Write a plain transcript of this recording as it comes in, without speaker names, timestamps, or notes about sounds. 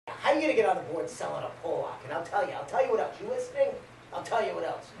how you gonna get on the board selling a Pollock? And I'll tell you what else. You listening? I'll tell you what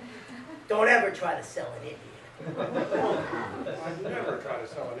else. Don't ever try to sell an Indian. I've never tried to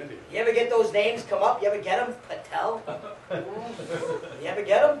sell an Indian. You ever get those names come up? You ever get them? Patel? You ever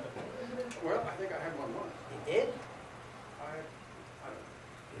get them? Well, I think I had one once. You did? I don't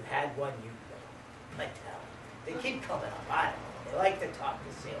know. You had one, you know. Patel. They keep coming up. I don't know. They like to talk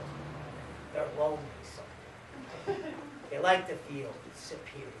to salesmen. They're lonely something. They like to feel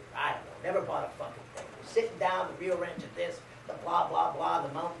superior. I don't know. Never bought a fucking thing. They're sitting down, the real wrench of this, the blah, blah, blah,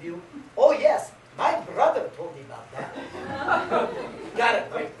 the Mountain View. Oh, yes. My brother told me about that. Got a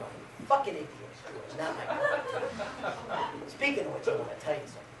great one. Fucking Indian stores, not my cup of tea. Speaking of which, I want to tell you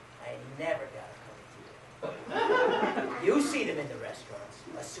something. I never got a cup of tea. You see them in the restaurants.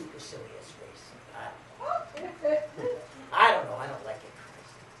 A supercilious race. I don't know. I don't like it.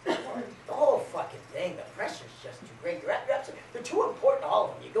 The whole fucking thing, the pressure's just too great. They're too important, all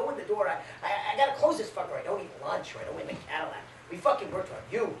of them. You go in the door, I gotta close this fucker. I don't eat lunch, or I don't win the Cadillac. We fucking worked hard.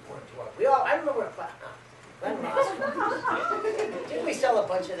 You worked hard. We all, I remember Glen Ross. Didn't we sell a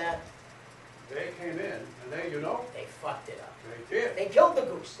bunch of that? They came in, and they, you know, They fucked it up. they did. They killed the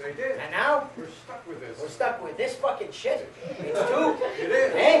goose. They did. And now, We're stuck with this. we're stuck with this fucking shit. It's too. It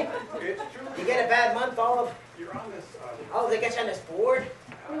is. Eh? It's true. You get a bad month, all of, You're on this. oh, they get you on this board?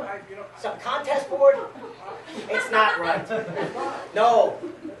 You know, Some contest board? It's not right. it's not. No.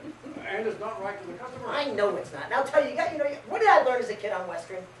 And it's not right to the customer. I know it's not. And I'll tell you, what did I learn as a kid on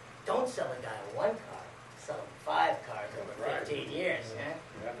Western? Don't sell a guy one car. Sell him 5 cars over 15 years.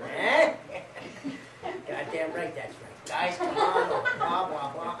 Eh? Goddamn right, that's right. Guys, come on, blah,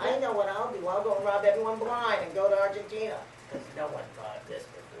 blah, blah. I know what I'll do. I'll go and rob everyone blind and go to Argentina. Because no one thought of this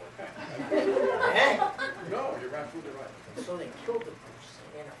before. Eh? No, you're absolutely right. So they killed the goose.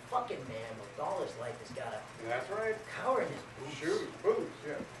 And a fucking man with all his life has got to That's right. cower in his boots. Shoes, boots,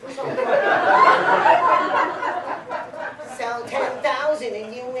 yeah. Sell 10,000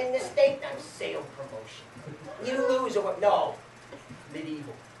 and you win the stake. I'm sale promotion. You lose or what? No.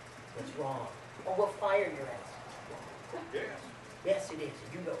 Medieval. What's wrong? Oh, we'll fire your ass. Yes. Yes, it is.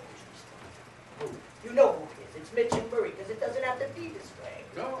 And you know who's responsible. Who? You know who it is. It's Mitch and Murray because it doesn't have to be this way.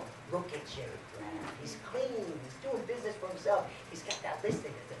 No. Look at Jerry Brown. He's clean. He's doing business for himself. He's got that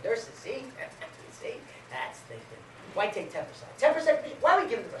listing at the nurses. See? See? That's thinking. Why take 10%? 10%? Why are we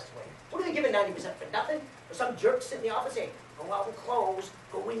giving the rest away? What are they giving 90% for? Nothing? Or some jerk sitting in the office saying, go out and close,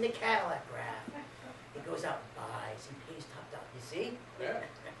 go win the Cadillac graph. He goes out and buys. He pays top dollar. You see? Yeah.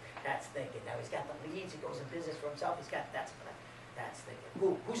 That's thinking. Now he's got the leads. He goes in business for himself. He's got, that's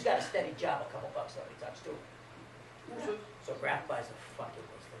thinking. Who's got a steady job, a couple bucks every touch too? So Graf buys a fucking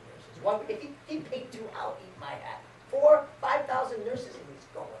list of nurses. One, if he paid 2, I'll eat my hat. 4,000, 5,000 nurses, and he's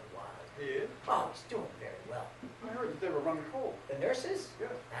going wild. He is? Oh, he's doing very well. I heard that they were running cold. The nurses? Yeah.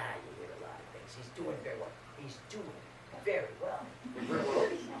 You hear a lot of things. He's doing very well. He's doing very well.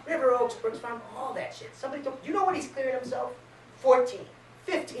 River Oaks, Brooks Farm, all that shit. Somebody told, you know what he's clearing himself? 14,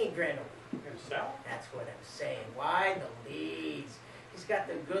 15 grand a week. Himself? That's what I'm saying. Why? The leads. He's got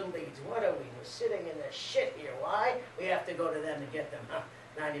the good leads. What are we? We're sitting in the shit here. Why? We have to go to them to get them.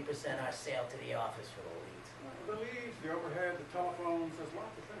 90% our sale to the office for the leads. The leads, the overhead, the telephones, there's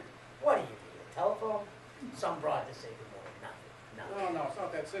lots of things. What do you need? A telephone? Some broad to say good morning. Nothing. No, it's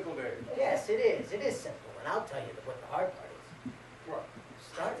not that simple, Dave. Yes, it is. It is simple. And I'll tell you what the hard part is. What?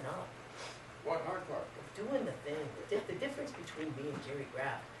 Starting up. What hard part? Doing the thing. The difference between me and Jerry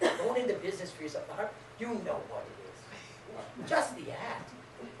Graff, going into business for yourself, the hard, you know what it is. What? Just the act.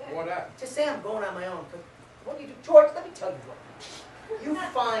 What act? Just say I'm going on my own. What do you do? George, let me tell you what. You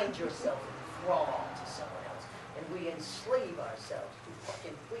find yourself enthralled to someone else, and we enslave ourselves to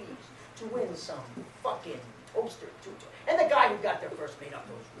fucking please, to win some fucking toaster. And the guy who got there first made up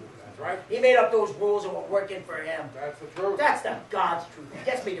those rules. That's right. He made up those rules and were working for him. That's the truth. That's the God's truth. It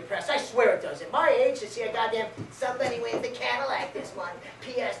gets me depressed. I swear it does. At my age, to see a goddamn somebody win the Cadillac this month.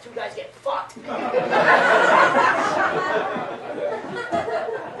 P.S. 2 guys get fucked.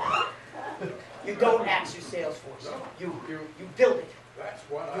 You don't ask your sales force. No. You build it. That's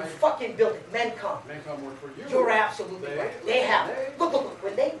what You I... fucking build it. Men come. Men come work for you. You're absolutely right. They have. Look.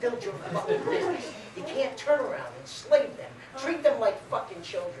 When they build your fucking business, you can't turn around and slave them. Treat them like fucking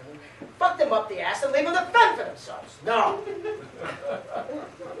children. Fuck them up the ass and leave them to fend for themselves. No.